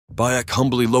Bayek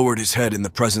humbly lowered his head in the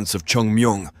presence of Chung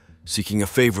Myung, seeking a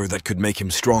favor that could make him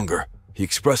stronger. He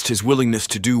expressed his willingness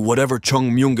to do whatever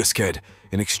Chung Myung said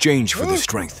in exchange for this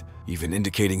strength, even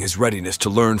indicating his readiness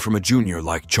to learn from a junior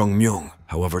like Chung Myung.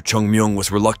 However, Chung Myung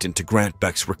was reluctant to grant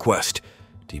Baek's request,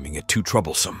 deeming it too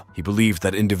troublesome. He believed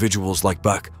that individuals like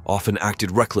Baek often acted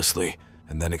recklessly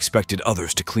and then expected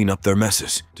others to clean up their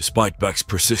messes. Despite Baek's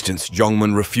persistence,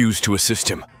 Jongmun refused to assist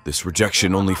him. This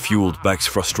rejection only fueled Baek's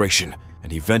frustration,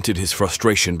 and he vented his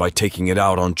frustration by taking it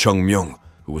out on Chung Myung,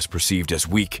 who was perceived as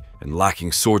weak and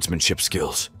lacking swordsmanship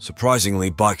skills.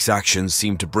 Surprisingly, Baek's actions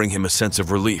seemed to bring him a sense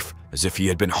of relief, as if he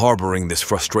had been harboring this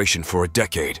frustration for a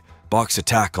decade. Baek's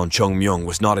attack on Chung Myung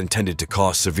was not intended to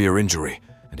cause severe injury,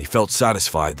 and he felt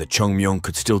satisfied that Chung Myung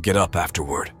could still get up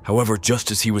afterward. However, just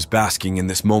as he was basking in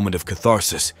this moment of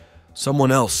catharsis,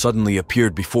 someone else suddenly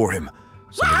appeared before him,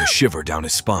 sending a shiver down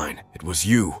his spine. It was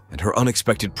Yu, and her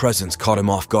unexpected presence caught him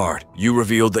off guard. Yu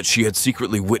revealed that she had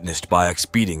secretly witnessed Bayek's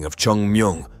beating of Chung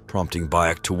Myung, prompting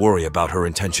Bayek to worry about her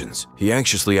intentions. He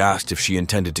anxiously asked if she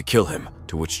intended to kill him,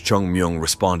 to which Chung Myung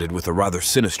responded with a rather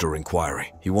sinister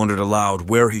inquiry. He wondered aloud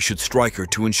where he should strike her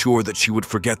to ensure that she would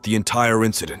forget the entire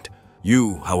incident.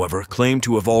 Yu, however, claimed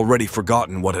to have already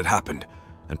forgotten what had happened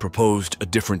and proposed a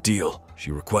different deal.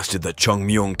 She requested that Chung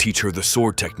Myung teach her the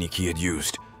sword technique he had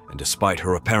used, and despite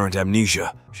her apparent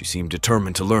amnesia, she seemed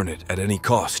determined to learn it at any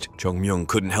cost. Chung Myung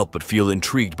couldn't help but feel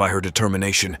intrigued by her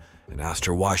determination and asked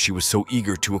her why she was so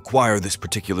eager to acquire this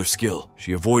particular skill.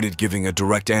 She avoided giving a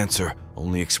direct answer,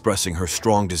 only expressing her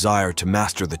strong desire to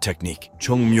master the technique.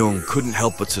 Chung Myung couldn't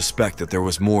help but suspect that there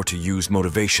was more to Yu's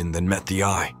motivation than met the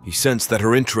eye. He sensed that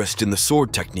her interest in the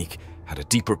sword technique had a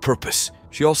deeper purpose.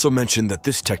 She also mentioned that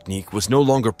this technique was no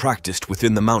longer practiced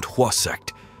within the Manhwa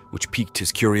sect, which piqued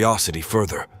his curiosity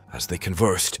further. As they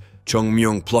conversed, Chung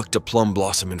Myung plucked a plum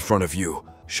blossom in front of Yu,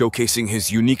 showcasing his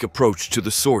unique approach to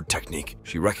the sword technique.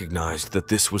 She recognized that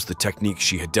this was the technique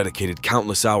she had dedicated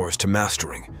countless hours to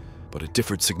mastering, but it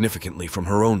differed significantly from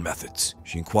her own methods.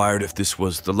 She inquired if this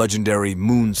was the legendary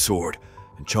Moon Sword,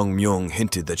 and Chung Myung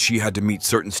hinted that she had to meet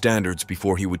certain standards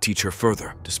before he would teach her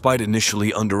further. Despite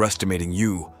initially underestimating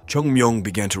Yu, Chung Myung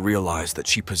began to realize that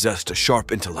she possessed a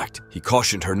sharp intellect. He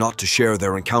cautioned her not to share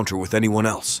their encounter with anyone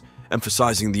else,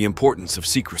 emphasizing the importance of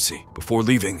secrecy. Before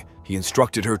leaving, he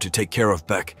instructed her to take care of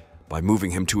Baek by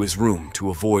moving him to his room to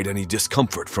avoid any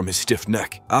discomfort from his stiff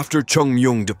neck. After Chung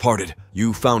Myung departed,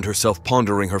 Yu found herself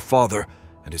pondering her father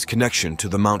and his connection to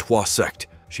the Manhwa sect.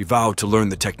 She vowed to learn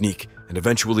the technique and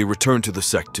eventually returned to the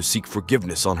sect to seek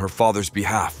forgiveness on her father's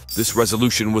behalf. This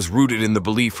resolution was rooted in the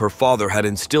belief her father had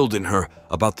instilled in her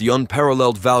about the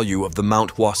unparalleled value of the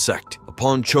Manhwa sect.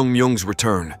 Upon Chung Myung's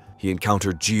return, he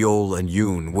encountered Jeol and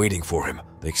Yoon waiting for him.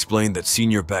 They explained that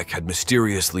Senior Baek had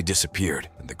mysteriously disappeared,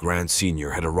 and the Grand Senior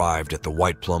had arrived at the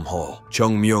White Plum Hall.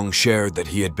 Chung Myung shared that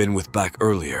he had been with Baek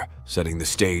earlier, setting the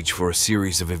stage for a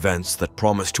series of events that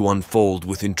promised to unfold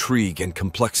with intrigue and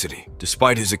complexity.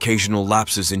 Despite his occasional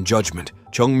lapses in judgment,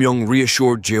 Chung Myung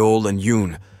reassured Jeol and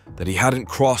Yoon that he hadn't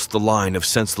crossed the line of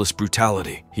senseless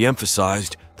brutality. He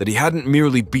emphasized that he hadn't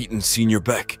merely beaten Senior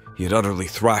Baek, he had utterly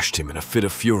thrashed him in a fit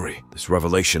of fury. This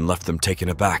revelation left them taken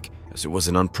aback, as it was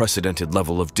an unprecedented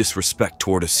level of disrespect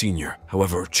toward a senior.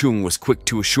 However, Chung was quick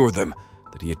to assure them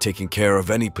that he had taken care of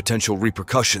any potential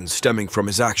repercussions stemming from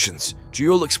his actions.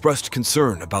 Jeol expressed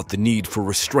concern about the need for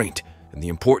restraint and the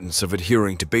importance of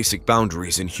adhering to basic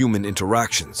boundaries in human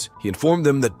interactions. He informed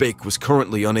them that Baek was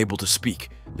currently unable to speak,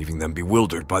 leaving them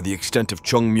bewildered by the extent of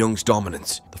Chung Myung's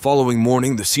dominance. The following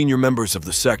morning, the senior members of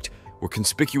the sect were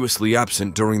conspicuously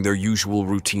absent during their usual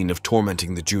routine of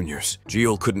tormenting the juniors.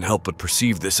 Jeol couldn't help but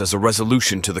perceive this as a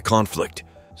resolution to the conflict,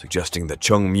 suggesting that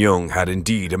Chung Myung had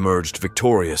indeed emerged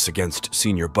victorious against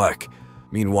Senior Baek.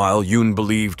 Meanwhile, Yoon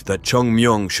believed that Chung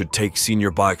Myung should take Senior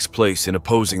Baek's place in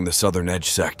opposing the Southern Edge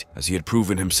sect, as he had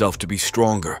proven himself to be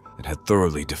stronger and had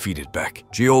thoroughly defeated Baek.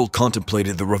 Jeol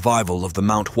contemplated the revival of the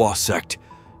Manhwa sect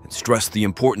and stressed the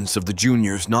importance of the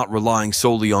juniors not relying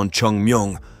solely on Chung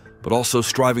Myung, but also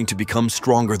striving to become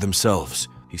stronger themselves.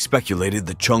 He speculated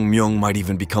that Chung Myung might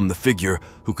even become the figure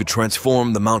who could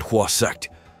transform the Manhwa sect,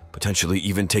 potentially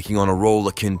even taking on a role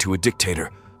akin to a dictator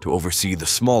to oversee the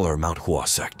smaller Manhwa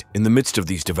sect. In the midst of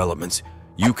these developments,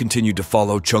 Yu continued to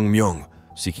follow Chung Myung,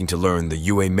 seeking to learn the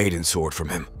Yue Maiden Sword from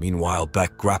him. Meanwhile,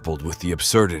 Baek grappled with the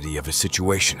absurdity of his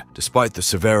situation. Despite the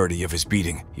severity of his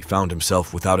beating, he found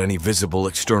himself without any visible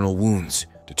external wounds.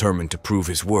 Determined to prove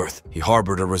his worth, he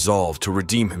harbored a resolve to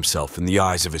redeem himself in the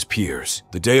eyes of his peers.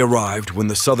 The day arrived when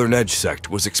the Southern Edge sect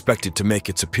was expected to make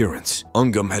its appearance.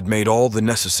 Ungam had made all the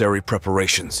necessary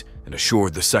preparations and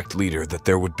assured the sect leader that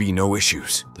there would be no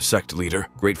issues. The sect leader,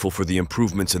 grateful for the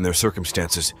improvements in their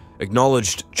circumstances,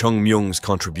 acknowledged Chung Myung's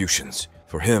contributions.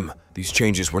 For him, these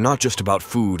changes were not just about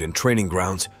food and training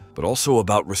grounds, but also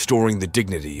about restoring the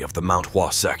dignity of the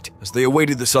Manhwa sect. As they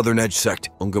awaited the Southern Edge sect,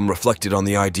 Ungum reflected on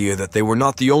the idea that they were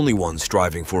not the only ones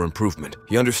striving for improvement.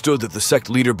 He understood that the sect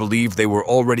leader believed they were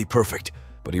already perfect,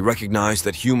 but he recognized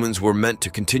that humans were meant to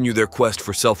continue their quest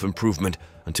for self-improvement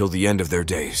until the end of their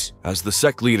days. As the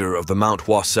sect leader of the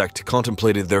Manhwa sect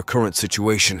contemplated their current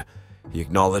situation, he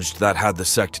acknowledged that had the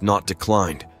sect not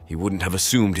declined, he wouldn't have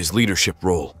assumed his leadership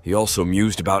role. He also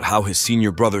mused about how his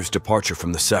senior brother's departure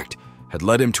from the sect had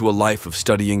led him to a life of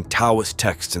studying Taoist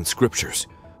texts and scriptures.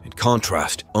 In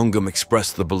contrast, Ungum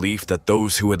expressed the belief that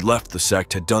those who had left the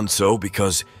sect had done so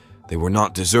because they were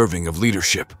not deserving of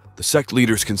leadership. The sect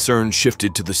leader's concern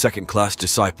shifted to the second-class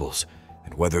disciples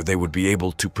and whether they would be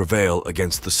able to prevail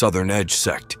against the Southern Edge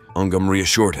sect. Ungum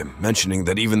reassured him, mentioning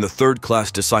that even the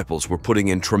third-class disciples were putting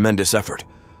in tremendous effort.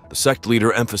 The sect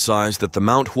leader emphasized that the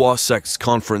Manhwa sect's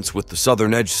conference with the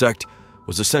Southern Edge sect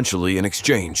was essentially an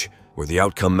exchange, where the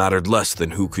outcome mattered less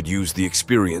than who could use the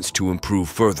experience to improve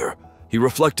further. He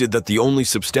reflected that the only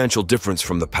substantial difference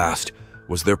from the past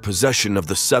was their possession of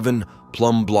the 7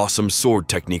 Plum Blossom sword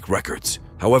technique records.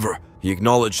 However, he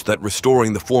acknowledged that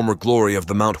restoring the former glory of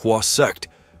the Manhwa sect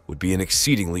would be an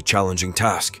exceedingly challenging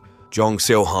task. Zhang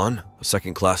Xiaohan, a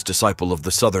second-class disciple of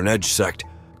the Southern Edge sect,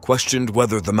 questioned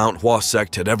whether the Manhwa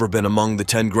sect had ever been among the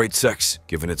 10 great sects,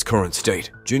 given its current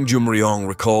state. Jin Jumryong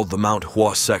recalled the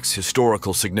Manhwa sect's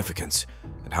historical significance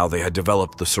and how they had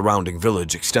developed the surrounding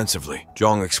village extensively.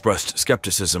 Zhang expressed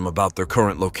skepticism about their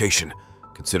current location,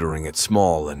 considering it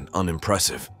small and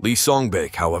unimpressive. Li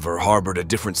Songbek, however, harbored a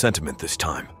different sentiment this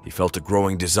time. He felt a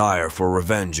growing desire for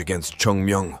revenge against Chung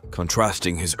Myung,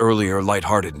 contrasting his earlier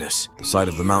lightheartedness. The sight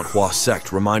of the Manhwa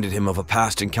sect reminded him of a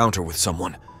past encounter with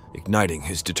someone, igniting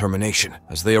his determination.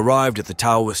 As they arrived at the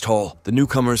Taoist Hall, the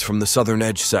newcomers from the Southern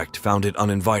Edge sect found it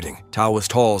uninviting.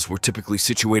 Taoist halls were typically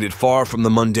situated far from the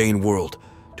mundane world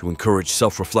to encourage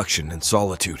self-reflection and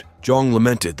solitude. Zhang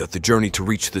lamented that the journey to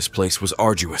reach this place was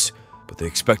arduous, but they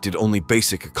expected only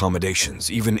basic accommodations,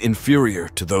 even inferior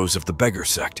to those of the beggar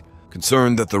sect.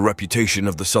 Concerned that the reputation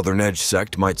of the Southern Edge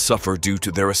sect might suffer due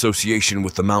to their association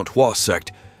with the Manhwa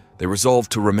sect, they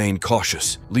resolved to remain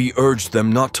cautious. Li urged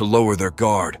them not to lower their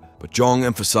guard, but Zhang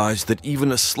emphasized that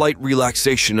even a slight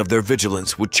relaxation of their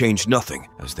vigilance would change nothing,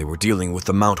 as they were dealing with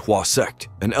the Manhwa sect.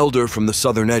 An elder from the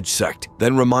Southern Edge sect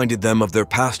then reminded them of their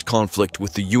past conflict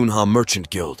with the Yunha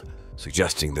Merchant Guild,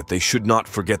 suggesting that they should not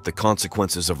forget the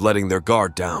consequences of letting their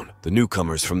guard down. The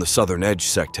newcomers from the Southern Edge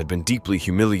sect had been deeply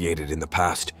humiliated in the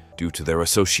past due to their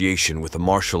association with a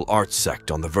martial arts sect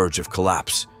on the verge of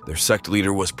collapse. Their sect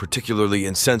leader was particularly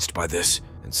incensed by this,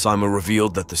 and Sima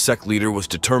revealed that the sect leader was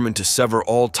determined to sever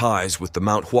all ties with the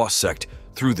Manhwa sect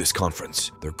through this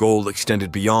conference. Their goal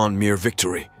extended beyond mere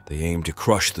victory. They aimed to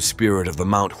crush the spirit of the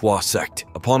Manhwa sect.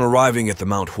 Upon arriving at the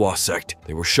Manhwa sect,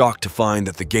 they were shocked to find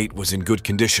that the gate was in good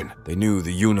condition. They knew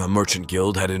the Yunha Merchant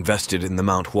Guild had invested in the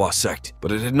Manhwa sect,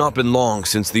 but it had not been long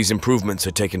since these improvements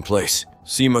had taken place.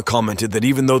 Sima commented that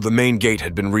even though the main gate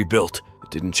had been rebuilt,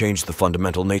 it didn't change the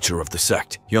fundamental nature of the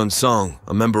sect. Hyun Sung,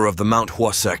 a member of the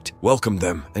Manhwa sect, welcomed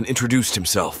them and introduced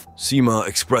himself. Sima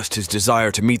expressed his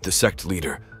desire to meet the sect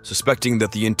leader, suspecting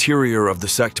that the interior of the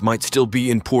sect might still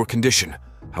be in poor condition.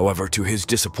 However, to his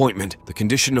disappointment, the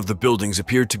condition of the buildings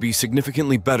appeared to be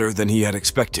significantly better than he had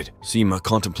expected. Sima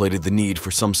contemplated the need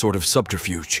for some sort of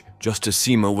subterfuge. Just as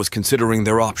Sima was considering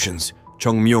their options,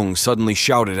 Chung Myung suddenly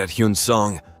shouted at Hyun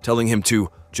Sung, telling him to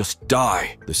just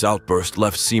die. This outburst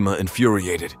left Sima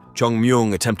infuriated. Chung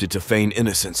Myung attempted to feign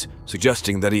innocence,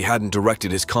 suggesting that he hadn't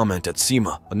directed his comment at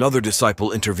Sima. Another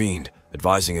disciple intervened,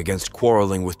 advising against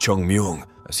quarreling with Chung Myung,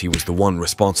 as he was the one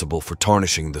responsible for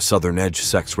tarnishing the Southern Edge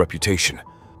sect's reputation.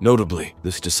 Notably,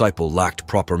 this disciple lacked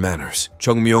proper manners.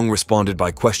 Chung Myung responded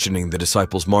by questioning the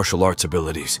disciple's martial arts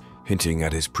abilities, hinting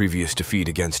at his previous defeat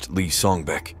against Li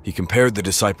Songbek. He compared the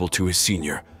disciple to his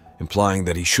senior, implying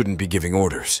that he shouldn't be giving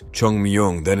orders. Chung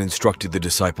Myung then instructed the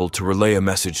disciple to relay a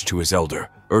message to his elder,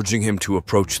 urging him to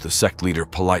approach the sect leader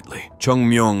politely. Chung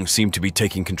Myung seemed to be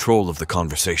taking control of the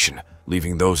conversation,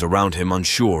 leaving those around him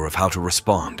unsure of how to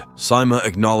respond. Sima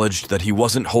acknowledged that he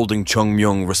wasn't holding Chung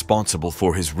Myung responsible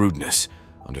for his rudeness.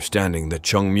 Understanding that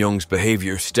Chung Myung's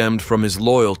behavior stemmed from his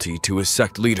loyalty to his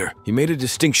sect leader, he made a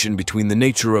distinction between the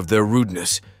nature of their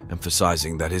rudeness,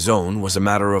 emphasizing that his own was a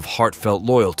matter of heartfelt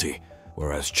loyalty,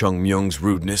 whereas Chung Myung's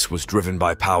rudeness was driven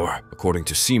by power. According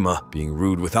to Sima, being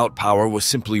rude without power was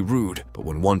simply rude, but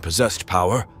when one possessed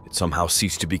power, it somehow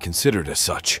ceased to be considered as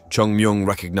such. Chung Myung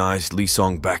recognized Li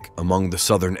Songbek among the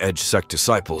Southern Edge sect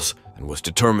disciples, and was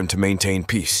determined to maintain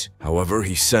peace. However,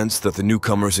 he sensed that the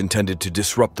newcomers intended to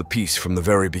disrupt the peace from the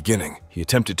very beginning. He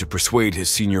attempted to persuade his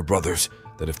senior brothers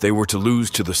that if they were to lose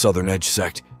to the Southern Edge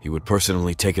sect, he would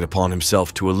personally take it upon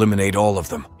himself to eliminate all of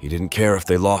them. He didn't care if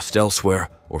they lost elsewhere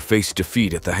or faced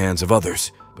defeat at the hands of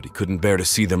others, but he couldn't bear to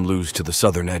see them lose to the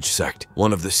Southern Edge sect.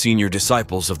 One of the senior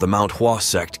disciples of the Manhwa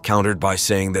sect countered by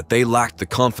saying that they lacked the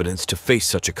confidence to face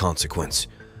such a consequence.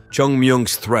 Chung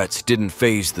Myung's threats didn't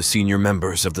faze the senior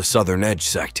members of the Southern Edge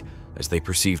sect, as they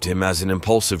perceived him as an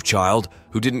impulsive child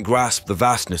who didn't grasp the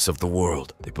vastness of the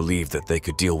world. They believed that they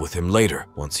could deal with him later,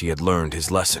 once he had learned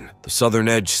his lesson. The Southern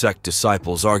Edge sect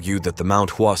disciples argued that the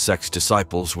Manhwa sect's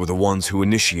disciples were the ones who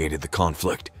initiated the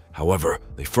conflict. However,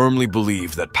 they firmly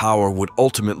believed that power would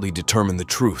ultimately determine the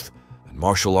truth, and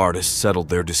martial artists settled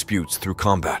their disputes through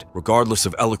combat. Regardless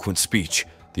of eloquent speech,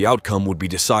 the outcome would be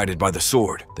decided by the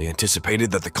sword. They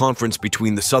anticipated that the conference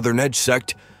between the Southern Edge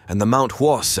sect and the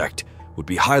Manhwa sect would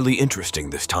be highly interesting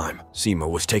this time. Sima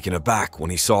was taken aback when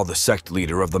he saw the sect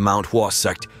leader of the Manhwa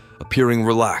sect appearing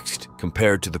relaxed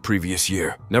compared to the previous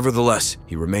year. Nevertheless,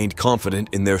 he remained confident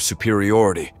in their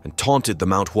superiority and taunted the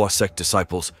Manhwa sect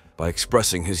disciples by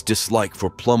expressing his dislike for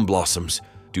plum blossoms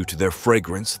due to their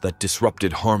fragrance that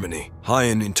disrupted harmony.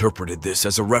 Hyen interpreted this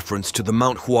as a reference to the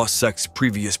Manhwa sect's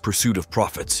previous pursuit of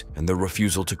profits and their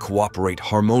refusal to cooperate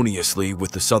harmoniously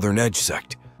with the Southern Edge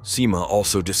sect. Sima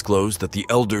also disclosed that the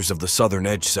elders of the Southern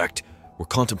Edge sect were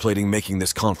contemplating making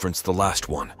this conference the last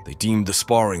one. They deemed the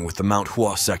sparring with the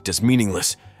Manhwa sect as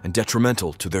meaningless and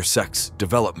detrimental to their sect's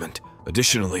development.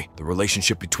 Additionally, the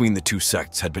relationship between the two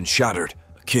sects had been shattered,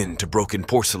 akin to broken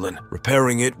porcelain.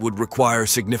 Repairing it would require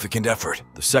significant effort.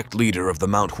 The sect leader of the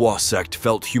Manhwa sect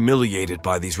felt humiliated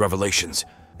by these revelations,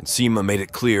 and Sima made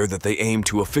it clear that they aimed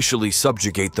to officially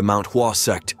subjugate the Manhwa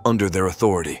sect under their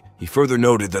authority. He further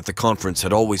noted that the conference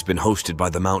had always been hosted by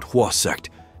the Manhwa sect,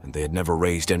 and they had never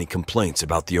raised any complaints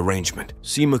about the arrangement.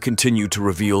 Sima continued to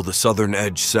reveal the Southern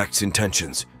Edge sect's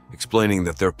intentions, explaining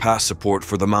that their past support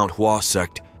for the Manhwa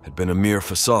sect had been a mere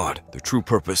facade. Their true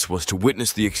purpose was to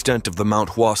witness the extent of the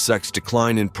Manhwa sect's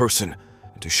decline in person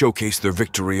and to showcase their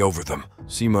victory over them.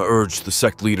 Sima urged the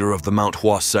sect leader of the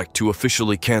Manhwa sect to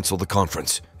officially cancel the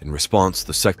conference. In response,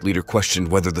 the sect leader questioned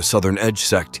whether the Southern Edge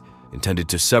sect intended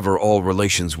to sever all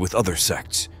relations with other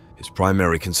sects. His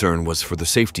primary concern was for the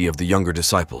safety of the younger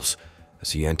disciples,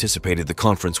 as he anticipated the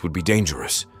conference would be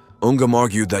dangerous. Ongam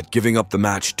argued that giving up the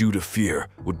match due to fear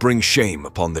would bring shame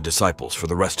upon the disciples for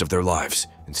the rest of their lives.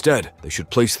 Instead, they should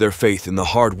place their faith in the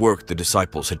hard work the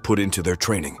disciples had put into their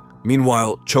training.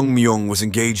 Meanwhile, Chung Myung was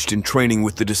engaged in training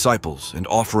with the disciples and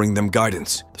offering them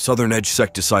guidance. The Southern Edge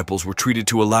sect disciples were treated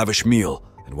to a lavish meal,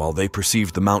 and while they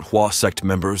perceived the Manhwa sect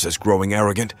members as growing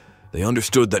arrogant, they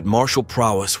understood that martial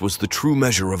prowess was the true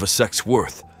measure of a sect's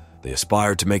worth. They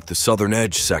aspired to make the Southern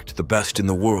Edge sect the best in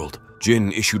the world.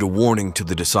 Jin issued a warning to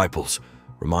the disciples,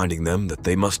 reminding them that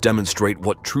they must demonstrate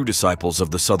what true disciples of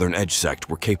the Southern Edge sect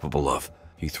were capable of.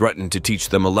 He threatened to teach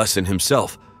them a lesson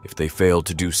himself if they failed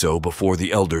to do so before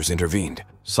the elders intervened.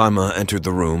 Sima entered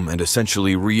the room and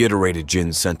essentially reiterated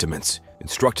Jin's sentiments,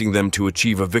 instructing them to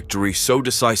achieve a victory so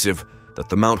decisive that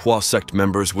the Manhwa sect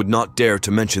members would not dare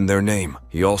to mention their name.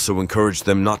 He also encouraged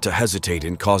them not to hesitate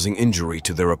in causing injury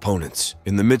to their opponents.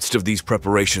 In the midst of these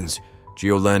preparations,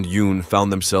 Geoland Yoon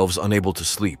found themselves unable to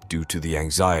sleep due to the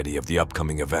anxiety of the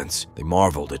upcoming events. They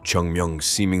marveled at Chung Myung's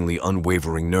seemingly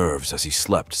unwavering nerves as he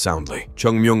slept soundly.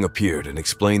 Chung Myung appeared and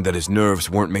explained that his nerves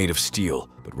weren't made of steel,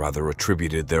 but rather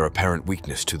attributed their apparent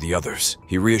weakness to the others.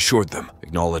 He reassured them,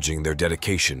 acknowledging their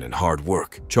dedication and hard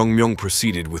work. Chung Myung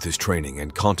proceeded with his training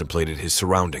and contemplated his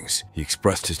surroundings. He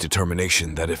expressed his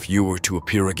determination that if Yu were to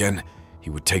appear again, he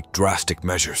would take drastic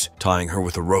measures, tying her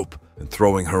with a rope and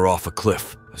throwing her off a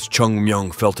cliff. As Chung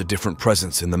Myung felt a different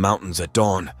presence in the mountains at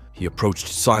dawn, he approached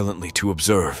silently to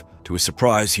observe. To his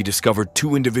surprise, he discovered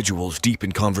two individuals deep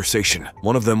in conversation.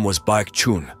 One of them was Baek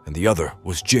Chun, and the other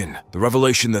was Jin. The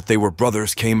revelation that they were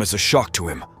brothers came as a shock to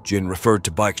him. Jin referred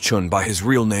to Baek Chun by his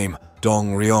real name,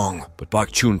 Dong Ryong, but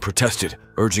Baek Chun protested,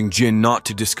 urging Jin not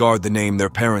to discard the name their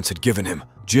parents had given him.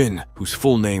 Jin, whose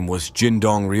full name was Jin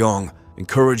Dong Ryong,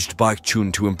 encouraged Baek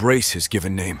Chun to embrace his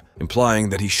given name, implying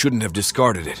that he shouldn't have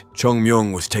discarded it. Chung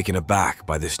Myung was taken aback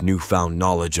by this newfound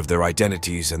knowledge of their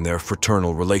identities and their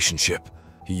fraternal relationship.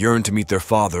 He yearned to meet their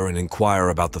father and inquire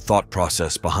about the thought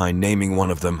process behind naming one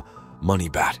of them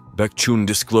Moneybat. Baek Chun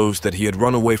disclosed that he had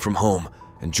run away from home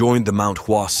and joined the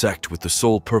Manhwa sect with the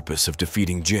sole purpose of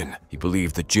defeating Jin. He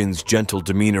believed that Jin's gentle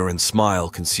demeanor and smile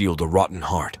concealed a rotten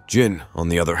heart. Jin, on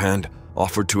the other hand,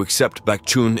 offered to accept Baek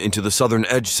Chun into the Southern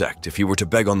Edge sect if he were to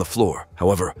beg on the floor.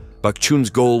 However, Baek Chun's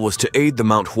goal was to aid the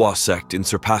Manhwa sect in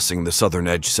surpassing the Southern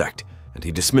Edge sect and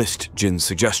he dismissed Jin's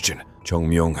suggestion. Chung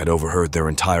Myung had overheard their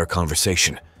entire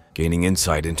conversation, gaining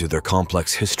insight into their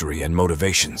complex history and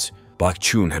motivations. Bak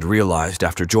Chun had realized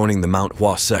after joining the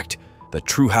Manhwa sect that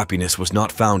true happiness was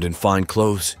not found in fine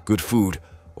clothes, good food,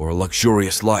 or a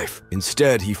luxurious life.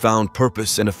 Instead, he found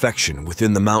purpose and affection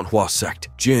within the Manhwa sect.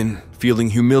 Jin, feeling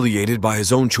humiliated by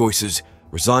his own choices,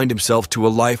 resigned himself to a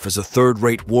life as a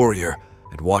third-rate warrior,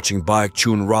 and watching Bak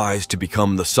Chun rise to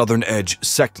become the Southern Edge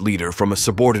sect leader from a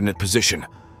subordinate position,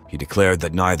 he declared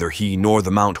that neither he nor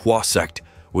the Manhwa sect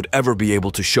would ever be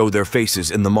able to show their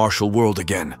faces in the martial world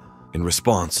again. In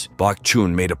response, Bak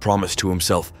Chun made a promise to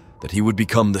himself that he would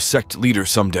become the sect leader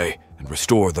someday and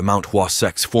restore the Manhwa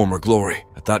sect's former glory.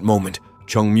 At that moment,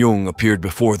 Chung Myung appeared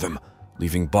before them,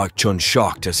 leaving Bak Chun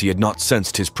shocked as he had not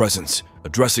sensed his presence.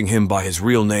 Addressing him by his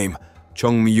real name,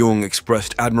 Chung Myung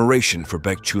expressed admiration for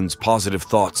Bak Chun's positive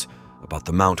thoughts about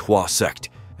the Manhwa sect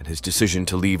and his decision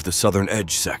to leave the Southern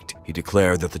Edge sect. He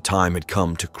declared that the time had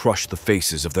come to crush the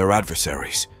faces of their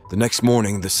adversaries. The next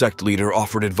morning, the sect leader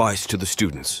offered advice to the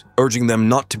students, urging them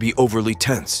not to be overly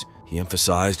tense. He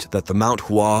emphasized that the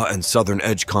Manhwa and Southern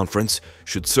Edge Conference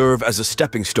should serve as a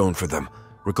stepping stone for them,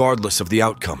 regardless of the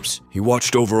outcomes. He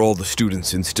watched over all the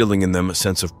students, instilling in them a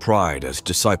sense of pride as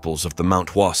disciples of the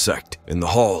Manhwa sect. In the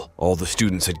hall, all the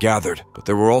students had gathered, but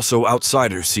there were also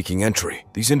outsiders seeking entry.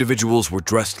 These individuals were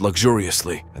dressed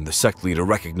luxuriously, and the sect leader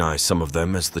recognized some of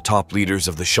them as the top leaders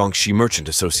of the Shaanxi Merchant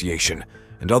Association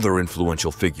and other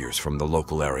influential figures from the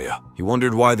local area. He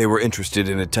wondered why they were interested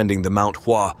in attending the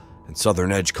Manhwa and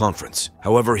Southern Edge Conference.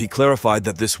 However, he clarified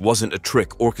that this wasn't a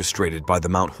trick orchestrated by the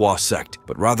Manhwa sect,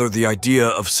 but rather the idea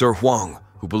of Sir Huang,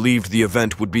 who believed the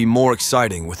event would be more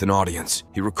exciting with an audience.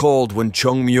 He recalled when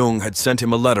Chung Myung had sent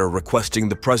him a letter requesting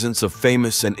the presence of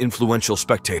famous and influential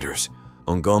spectators.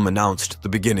 Ongum announced the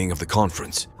beginning of the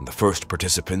conference, and the first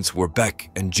participants were Baek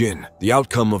and Jin. The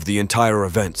outcome of the entire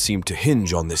event seemed to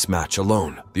hinge on this match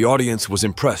alone. The audience was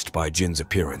impressed by Jin's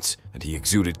appearance, and he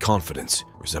exuded confidence,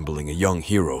 resembling a young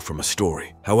hero from a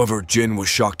story. However, Jin was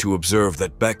shocked to observe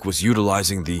that Baek was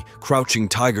utilizing the crouching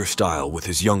tiger style with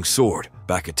his young sword.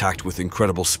 Baek attacked with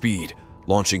incredible speed,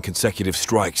 launching consecutive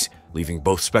strikes, leaving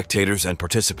both spectators and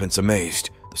participants amazed.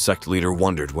 The sect leader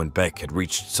wondered when Baek had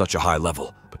reached such a high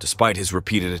level, but despite his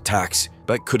repeated attacks,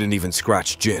 Baek couldn't even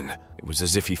scratch Jin. It was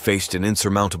as if he faced an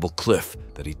insurmountable cliff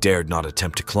that he dared not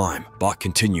attempt to climb. Baek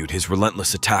continued his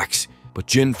relentless attacks, but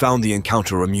Jin found the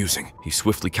encounter amusing. He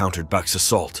swiftly countered Baek's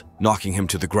assault, knocking him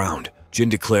to the ground. Jin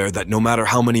declared that no matter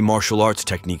how many martial arts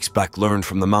techniques Baek learned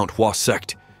from the Manhwa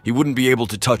sect, he wouldn't be able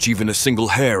to touch even a single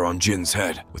hair on Jin's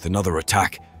head. With another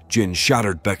attack, Jin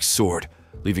shattered Baek's sword,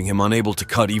 leaving him unable to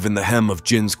cut even the hem of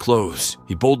Jin's clothes.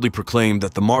 He boldly proclaimed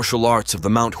that the martial arts of the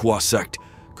Manhwa sect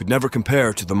could never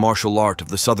compare to the martial art of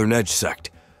the Southern Edge sect,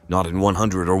 not in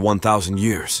 100 or 1,000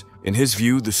 years. In his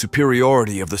view, the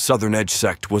superiority of the Southern Edge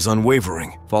sect was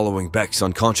unwavering. Following Baek's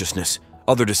unconsciousness,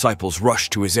 other disciples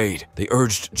rushed to his aid. They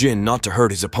urged Jin not to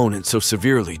hurt his opponent so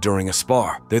severely during a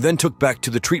spar. They then took Baek to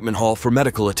the treatment hall for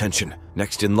medical attention.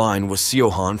 Next in line was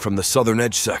Seohan from the Southern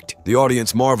Edge sect. The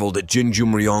audience marveled at Jin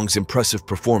Jumryong's impressive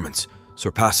performance,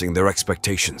 surpassing their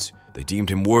expectations. They deemed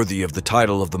him worthy of the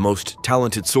title of the most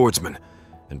talented swordsman,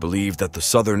 and believed that the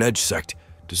Southern Edge sect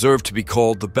deserved to be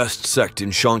called the best sect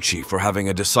in Shaanxi for having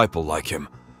a disciple like him.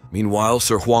 Meanwhile,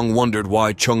 Sir Huang wondered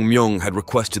why Chung Myung had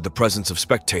requested the presence of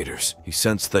spectators. He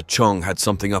sensed that Chung had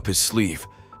something up his sleeve,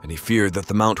 and he feared that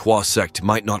the Manhwa sect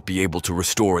might not be able to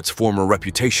restore its former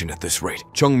reputation at this rate.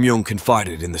 Chung Myung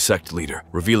confided in the sect leader,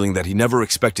 revealing that he never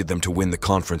expected them to win the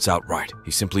conference outright.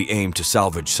 He simply aimed to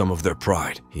salvage some of their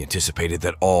pride. He anticipated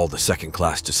that all the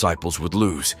second-class disciples would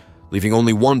lose, leaving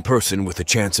only one person with a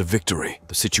chance of victory.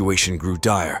 The situation grew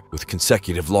dire, with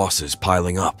consecutive losses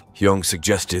piling up. Hyung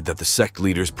suggested that the sect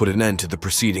leaders put an end to the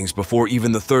proceedings before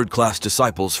even the third-class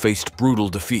disciples faced brutal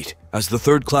defeat. As the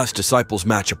third-class disciples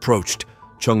match approached,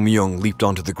 Chung Myung leaped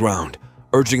onto the ground,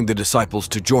 urging the disciples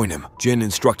to join him. Jin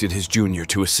instructed his junior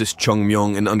to assist Chung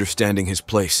Myung in understanding his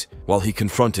place, while he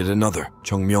confronted another.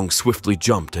 Chung Myung swiftly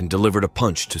jumped and delivered a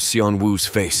punch to Xian Wu's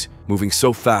face, moving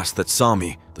so fast that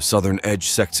Sami, the Southern Edge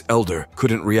sect's elder,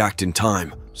 couldn't react in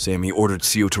time. Sami ordered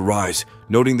Seo to rise,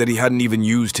 noting that he hadn't even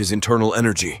used his internal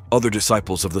energy. Other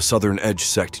disciples of the Southern Edge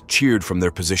sect cheered from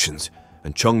their positions,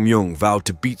 and Chung Myung vowed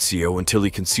to beat Seo until he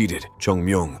conceded. Chung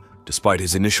Myung, despite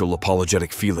his initial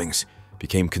apologetic feelings,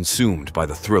 became consumed by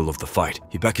the thrill of the fight.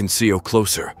 He beckoned Seo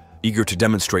closer, eager to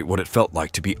demonstrate what it felt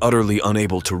like to be utterly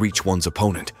unable to reach one's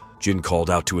opponent. Jin called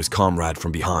out to his comrade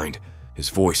from behind, his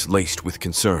voice laced with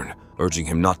concern, urging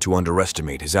him not to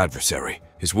underestimate his adversary.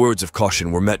 His words of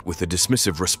caution were met with a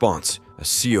dismissive response, as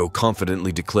Seo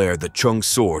confidently declared that Chung's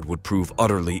sword would prove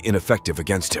utterly ineffective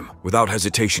against him. Without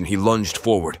hesitation, he lunged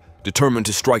forward, determined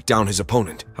to strike down his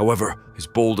opponent. However, his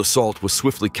bold assault was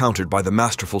swiftly countered by the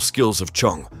masterful skills of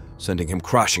Chung, sending him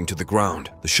crashing to the ground.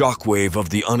 The shockwave of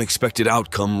the unexpected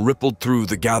outcome rippled through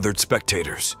the gathered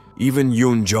spectators. Even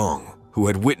Yun Jong, who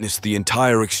had witnessed the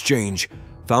entire exchange,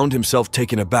 found himself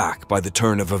taken aback by the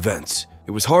turn of events.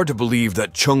 It was hard to believe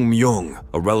that Chung Myung,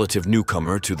 a relative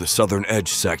newcomer to the Southern Edge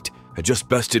sect, had just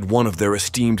bested one of their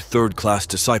esteemed third-class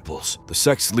disciples. The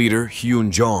sect's leader,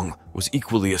 Hyun Jong, was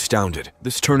equally astounded.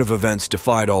 This turn of events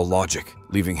defied all logic,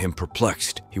 leaving him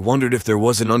perplexed. He wondered if there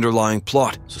was an underlying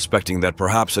plot, suspecting that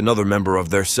perhaps another member of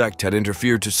their sect had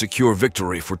interfered to secure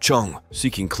victory for Chung.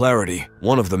 Seeking clarity,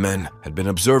 one of the men had been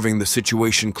observing the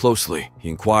situation closely. He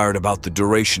inquired about the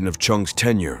duration of Chung's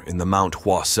tenure in the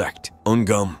Manhwa sect.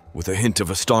 Ungum, with a hint of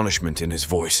astonishment in his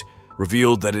voice,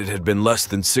 revealed that it had been less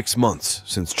than 6 months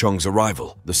since Chung's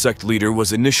arrival. The sect leader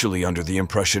was initially under the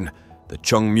impression that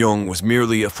Chung Myung was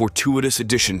merely a fortuitous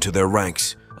addition to their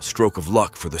ranks, a stroke of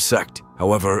luck for the sect.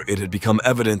 However, it had become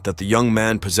evident that the young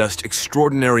man possessed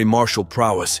extraordinary martial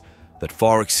prowess that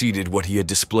far exceeded what he had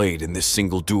displayed in this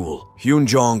single duel. Hyun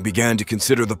Jong began to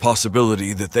consider the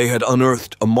possibility that they had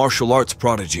unearthed a martial arts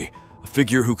prodigy, a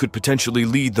figure who could potentially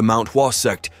lead the Manhwa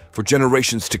sect for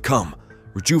generations to come,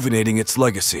 rejuvenating its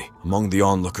legacy. Among the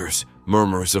onlookers,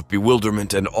 murmurs of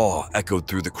bewilderment and awe echoed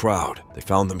through the crowd. They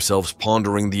found themselves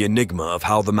pondering the enigma of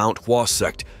how the Manhwa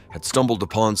sect had stumbled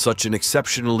upon such an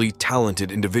exceptionally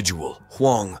talented individual.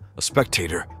 Huang, a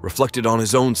spectator, reflected on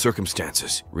his own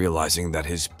circumstances, realizing that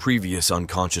his previous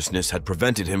unconsciousness had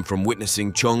prevented him from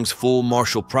witnessing Chung's full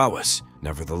martial prowess.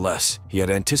 Nevertheless, he had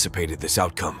anticipated this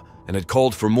outcome and had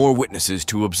called for more witnesses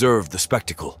to observe the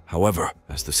spectacle. However,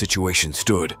 as the situation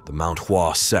stood, the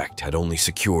Manhwa sect had only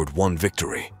secured one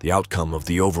victory. The outcome of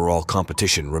the overall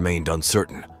competition remained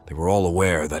uncertain. They were all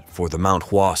aware that for the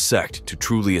Manhwa sect to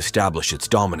truly establish its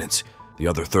dominance, the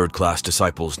other third-class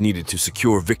disciples needed to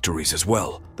secure victories as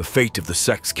well. The fate of the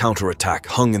sect's counterattack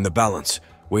hung in the balance,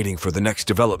 waiting for the next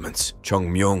developments. Chung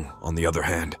Myung, on the other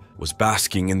hand, was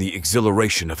basking in the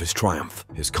exhilaration of his triumph.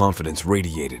 His confidence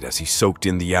radiated as he soaked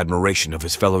in the admiration of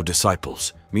his fellow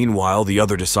disciples. Meanwhile, the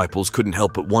other disciples couldn't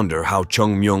help but wonder how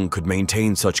Chung Myung could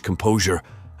maintain such composure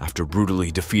after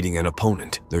brutally defeating an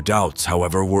opponent. Their doubts,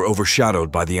 however, were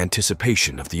overshadowed by the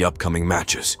anticipation of the upcoming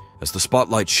matches. As the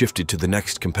spotlight shifted to the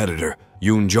next competitor,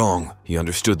 Yun Jong, he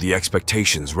understood the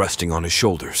expectations resting on his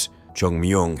shoulders. Chung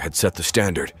Myung had set the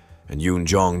standard, and Yun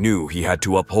Jong knew he had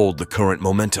to uphold the current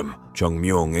momentum. Chung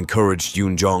Myung encouraged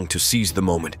Yun Jong to seize the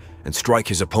moment and strike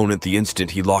his opponent the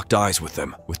instant he locked eyes with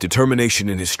them. With determination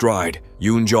in his stride,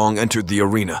 Yun Jong entered the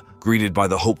arena, greeted by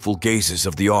the hopeful gazes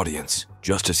of the audience.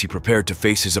 Just as he prepared to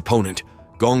face his opponent,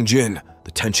 Gong Jin,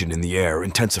 the tension in the air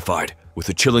intensified. With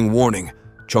a chilling warning,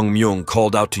 Chung Myung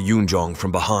called out to Yun Jong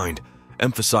from behind,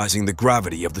 emphasizing the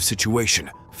gravity of the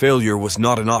situation. Failure was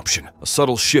not an option. A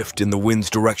subtle shift in the wind's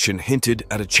direction hinted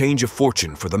at a change of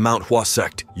fortune for the Manhwa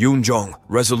sect. Yun Jong,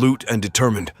 resolute and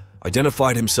determined,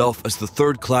 identified himself as the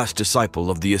third-class disciple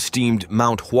of the esteemed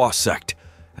Manhwa sect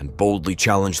and boldly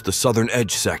challenged the Southern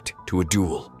Edge sect to a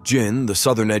duel. Jin, the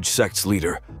Southern Edge sect's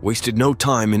leader, wasted no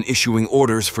time in issuing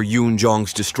orders for Yun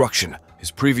Jong's destruction. His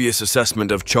previous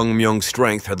assessment of Chung Myung's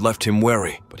strength had left him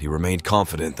wary, but he remained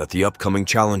confident that the upcoming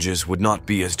challenges would not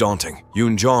be as daunting.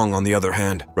 Yun Jong, on the other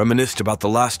hand, reminisced about the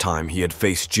last time he had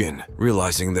faced Jin,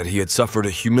 realizing that he had suffered a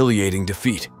humiliating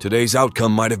defeat. Today's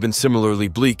outcome might have been similarly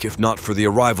bleak if not for the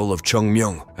arrival of Chung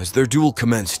Myung. As their duel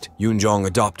commenced, Yun Jong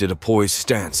adopted a poised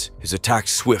stance, his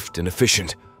attacks swift and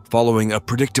efficient, following a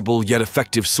predictable yet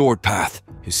effective sword path.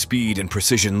 His speed and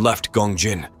precision left Gong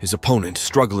Jin, his opponent,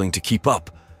 struggling to keep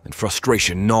up, and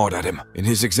frustration gnawed at him. In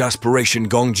his exasperation,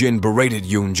 Gong Jin berated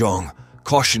Yun Jong,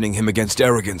 cautioning him against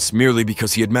arrogance merely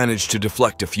because he had managed to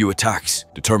deflect a few attacks.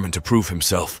 Determined to prove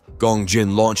himself, Gong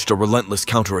Jin launched a relentless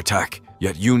counterattack,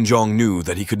 yet Yun Jong knew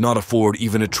that he could not afford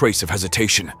even a trace of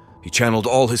hesitation. He channeled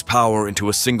all his power into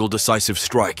a single decisive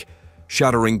strike,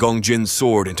 shattering Gong Jin's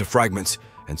sword into fragments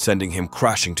and sending him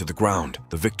crashing to the ground.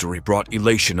 The victory brought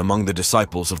elation among the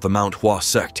disciples of the Manhwa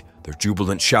sect. Their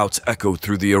jubilant shouts echoed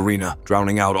through the arena,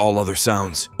 drowning out all other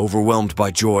sounds. Overwhelmed by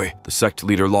joy, the sect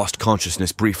leader lost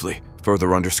consciousness briefly,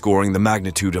 further underscoring the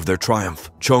magnitude of their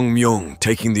triumph. Chung Myung,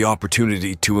 taking the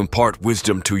opportunity to impart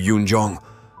wisdom to Yun Jong,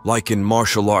 likened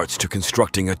martial arts to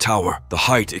constructing a tower. The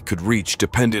height it could reach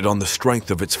depended on the strength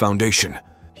of its foundation.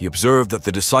 He observed that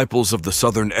the disciples of the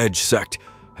Southern Edge sect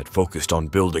had focused on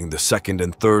building the second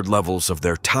and third levels of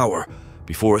their tower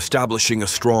Before establishing a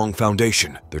strong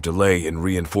foundation, their delay in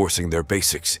reinforcing their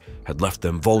basics had left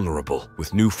them vulnerable.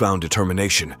 With newfound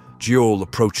determination, Jiol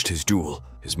approached his duel,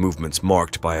 his movements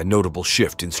marked by a notable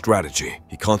shift in strategy.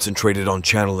 He concentrated on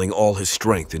channeling all his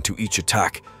strength into each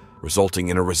attack, resulting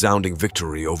in a resounding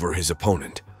victory over his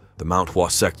opponent. The Manhwa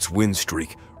sect's win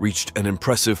streak reached an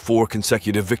impressive 4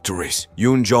 consecutive victories.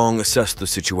 Yunjong assessed the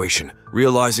situation,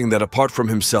 realizing that apart from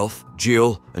himself,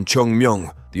 Jiol, and Chung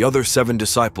Myung, the other 7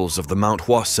 disciples of the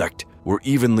Manhwa sect were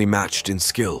evenly matched in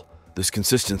skill. This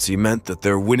consistency meant that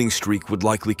their winning streak would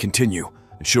likely continue,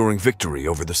 ensuring victory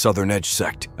over the Southern Edge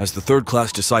sect. As the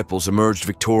third-class disciples emerged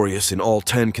victorious in all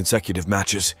 10 consecutive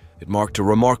matches, it marked a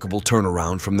remarkable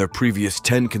turnaround from their previous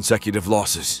 10 consecutive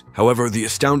losses. However, the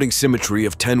astounding symmetry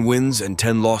of 10 wins and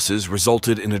 10 losses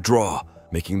resulted in a draw,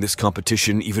 making this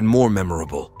competition even more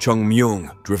memorable. Chung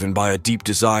Myung, driven by a deep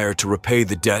desire to repay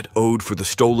the debt owed for the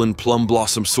stolen Plum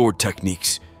Blossom sword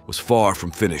techniques, was far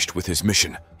from finished with his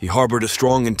mission. He harbored a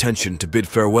strong intention to bid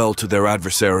farewell to their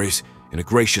adversaries in a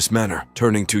gracious manner.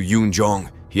 Turning to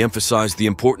Yunjong, he emphasized the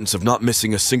importance of not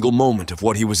missing a single moment of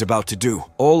what he was about to do.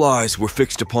 All eyes were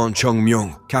fixed upon Chung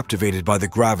Myung, captivated by the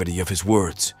gravity of his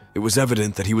words. It was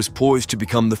evident that he was poised to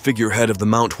become the figurehead of the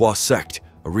Manhwa sect,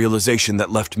 a realization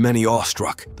that left many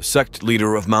awestruck. The sect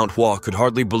leader of Manhwa could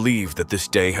hardly believe that this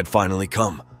day had finally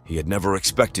come. He had never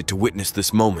expected to witness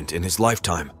this moment in his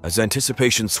lifetime. As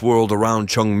anticipation swirled around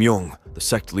Chung Myung, the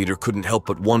sect leader couldn't help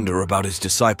but wonder about his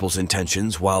disciples'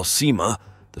 intentions, while Sima,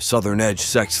 the Southern Edge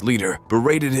sect's leader,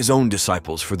 berated his own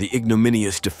disciples for the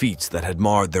ignominious defeats that had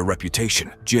marred their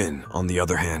reputation. Jin, on the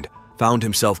other hand, found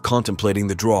himself contemplating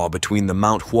the draw between the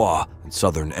Manhwa and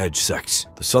Southern Edge sects.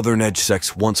 The Southern Edge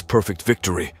sect's once perfect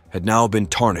victory had now been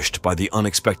tarnished by the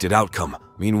unexpected outcome.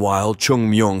 Meanwhile, Chung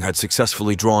Myung had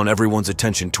successfully drawn everyone's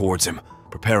attention towards him,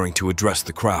 preparing to address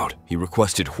the crowd. He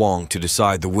requested Huang to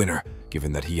decide the winner,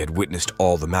 given that he had witnessed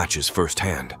all the matches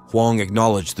firsthand. Huang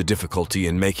acknowledged the difficulty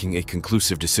in making a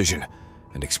conclusive decision,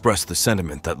 and expressed the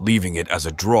sentiment that leaving it as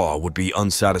a draw would be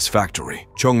unsatisfactory.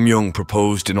 Chung Myung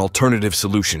proposed an alternative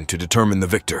solution to determine the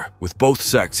victor. With both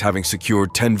sects having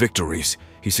secured 10 victories,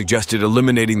 he suggested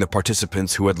eliminating the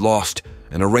participants who had lost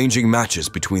and arranging matches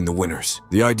between the winners.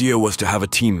 The idea was to have a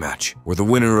team match, where the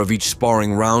winner of each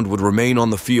sparring round would remain on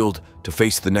the field to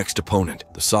face the next opponent.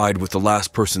 The side with the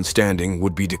last person standing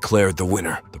would be declared the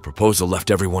winner. The proposal left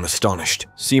everyone astonished.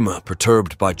 Sima,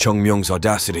 perturbed by Chung Myung's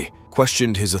audacity,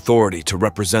 questioned his authority to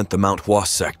represent the Manhwa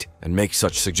sect and make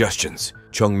such suggestions.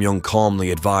 Chung Myung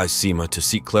calmly advised Sima to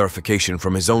seek clarification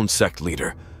from his own sect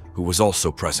leader, who was also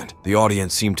present. The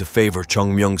audience seemed to favor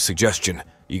Chung Myung's suggestion,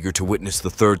 eager to witness the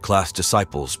third-class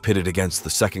disciples pitted against the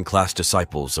second-class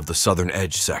disciples of the Southern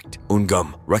Edge sect.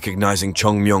 Ungum, recognizing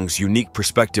Chung Myung's unique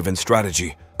perspective and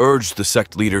strategy, urged the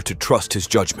sect leader to trust his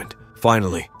judgment.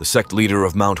 Finally, the sect leader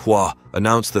of Manhwa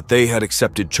announced that they had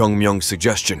accepted Chung Myung's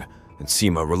suggestion, and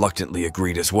Sima reluctantly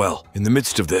agreed as well. In the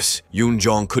midst of this,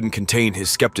 Yunjong couldn't contain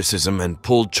his skepticism and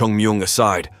pulled Chung Myung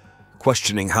aside,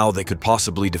 questioning how they could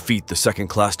possibly defeat the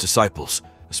second-class disciples,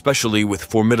 especially with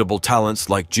formidable talents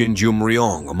like Jin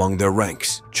Jumryong among their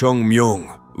ranks. Chung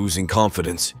Myung, oozing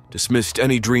confidence, dismissed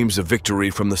any dreams of victory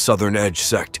from the Southern Edge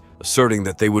sect, asserting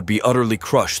that they would be utterly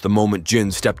crushed the moment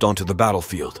Jin stepped onto the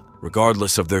battlefield.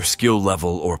 Regardless of their skill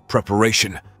level or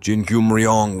preparation, Jin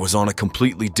Jumryong was on a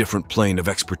completely different plane of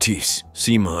expertise.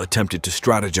 Sima attempted to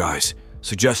strategize,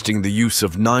 suggesting the use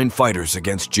of 9 fighters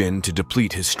against Jin to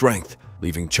deplete his strength,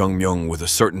 leaving Chung Myung with a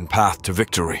certain path to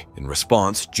victory. In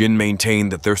response, Jin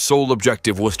maintained that their sole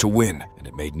objective was to win, and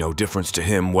it made no difference to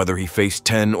him whether he faced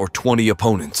 10 or 20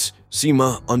 opponents.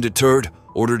 Sima, undeterred,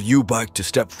 ordered Yubak to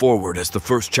step forward as the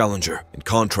first challenger. In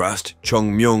contrast,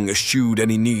 Chung Myung eschewed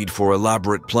any need for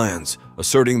elaborate plans,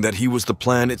 asserting that he was the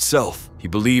plan itself. He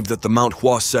believed that the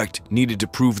Manhwa sect needed to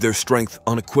prove their strength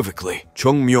unequivocally.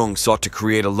 Chung Myung sought to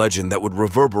create a legend that would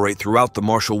reverberate throughout the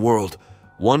martial world,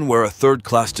 one where a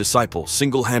third-class disciple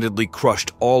single-handedly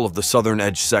crushed all of the Southern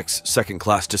Edge sect's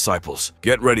second-class disciples.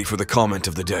 Get ready for the comment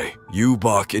of the day.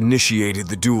 Yubak initiated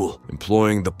the duel,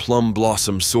 employing the Plum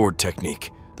Blossom sword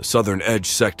technique. The Southern Edge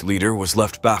sect leader was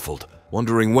left baffled,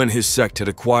 wondering when his sect had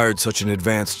acquired such an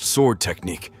advanced sword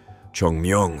technique. Chung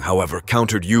Myung, however,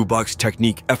 countered Yubak's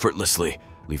technique effortlessly,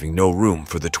 leaving no room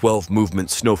for the 12-movement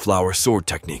Snowflower sword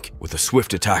technique. With a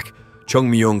swift attack,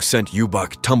 Chung Myung sent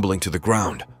Yubak tumbling to the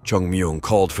ground. Chung Myung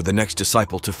called for the next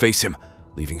disciple to face him,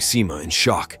 leaving Sima in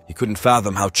shock. He couldn't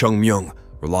fathom how Chung Myung,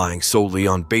 relying solely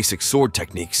on basic sword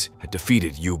techniques, had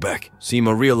defeated Yubak.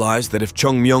 Sima realized that if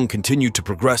Chung Myung continued to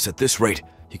progress at this rate,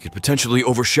 he could potentially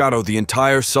overshadow the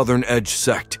entire Southern Edge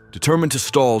sect. Determined to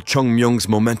stall Chung Myung's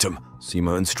momentum,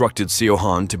 Sima instructed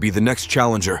Seohan to be the next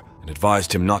challenger, and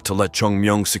advised him not to let Chung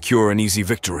Myung secure an easy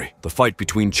victory. The fight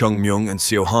between Chung Myung and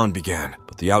Seo Han began,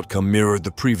 but the outcome mirrored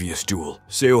the previous duel.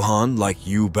 Seo Han, like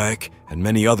Yu Baek and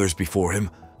many others before him,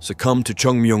 succumbed to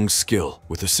Chung Myung's skill.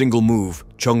 With a single move,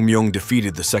 Chung Myung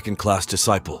defeated the second-class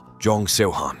disciple, Jong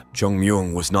Seo-han. Chung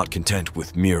Myung was not content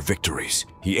with mere victories.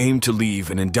 He aimed to leave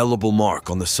an indelible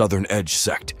mark on the Southern Edge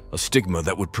sect, a stigma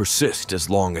that would persist as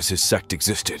long as his sect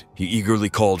existed. He eagerly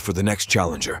called for the next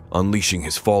challenger, unleashing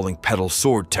his falling petal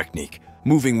sword technique,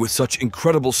 moving with such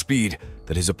incredible speed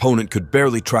that his opponent could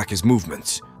barely track his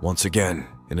movements. Once again,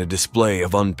 in a display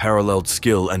of unparalleled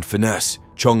skill and finesse,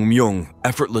 Chung Myung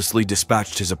effortlessly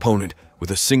dispatched his opponent with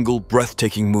a single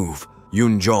breathtaking move.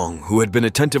 Yoon Jong, who had been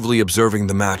attentively observing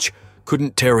the match,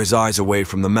 couldn't tear his eyes away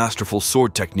from the masterful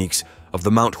sword techniques of the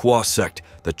Manhwa sect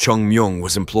that Chung Myung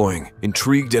was employing.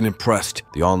 Intrigued and impressed,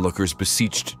 the onlookers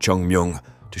beseeched Chung Myung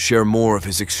to share more of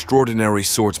his extraordinary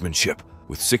swordsmanship.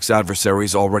 With 6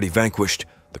 adversaries already vanquished,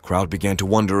 the crowd began to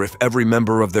wonder if every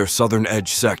member of their Southern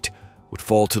Edge sect would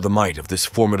fall to the might of this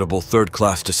formidable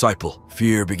third-class disciple.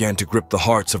 Fear began to grip the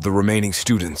hearts of the remaining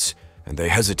students, and they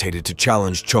hesitated to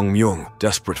challenge Chung Myung.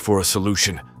 Desperate for a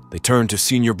solution, they turned to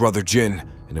senior brother Jin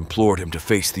and implored him to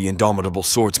face the indomitable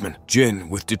swordsman. Jin,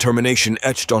 with determination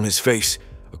etched on his face,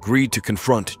 agreed to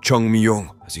confront Chung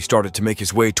Myung. As he started to make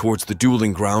his way towards the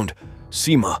dueling ground,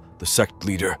 Sima, the sect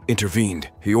leader, intervened.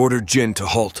 He ordered Jin to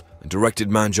halt and directed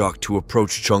Manjak to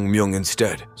approach Chung Myung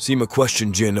instead. Sima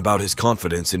questioned Jin about his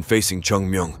confidence in facing Chung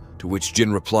Myung, to which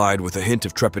Jin replied with a hint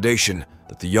of trepidation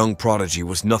that the young prodigy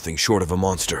was nothing short of a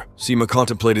monster. Sima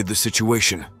contemplated the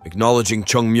situation, acknowledging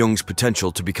Chung Myung's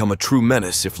potential to become a true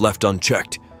menace if left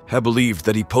unchecked. He believed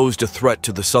that he posed a threat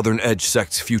to the Southern Edge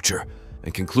sect's future,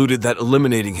 and concluded that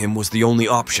eliminating him was the only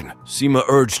option. Sima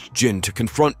urged Jin to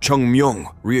confront Chung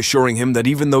Myung, reassuring him that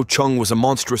even though Chung was a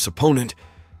monstrous opponent,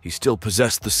 he still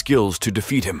possessed the skills to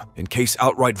defeat him. In case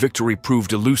outright victory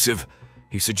proved elusive,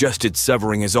 he suggested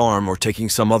severing his arm or taking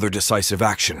some other decisive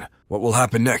action. What will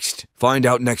happen next? Find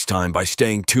out next time by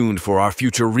staying tuned for our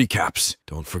future recaps.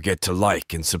 Don't forget to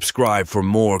like and subscribe for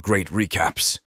more great recaps.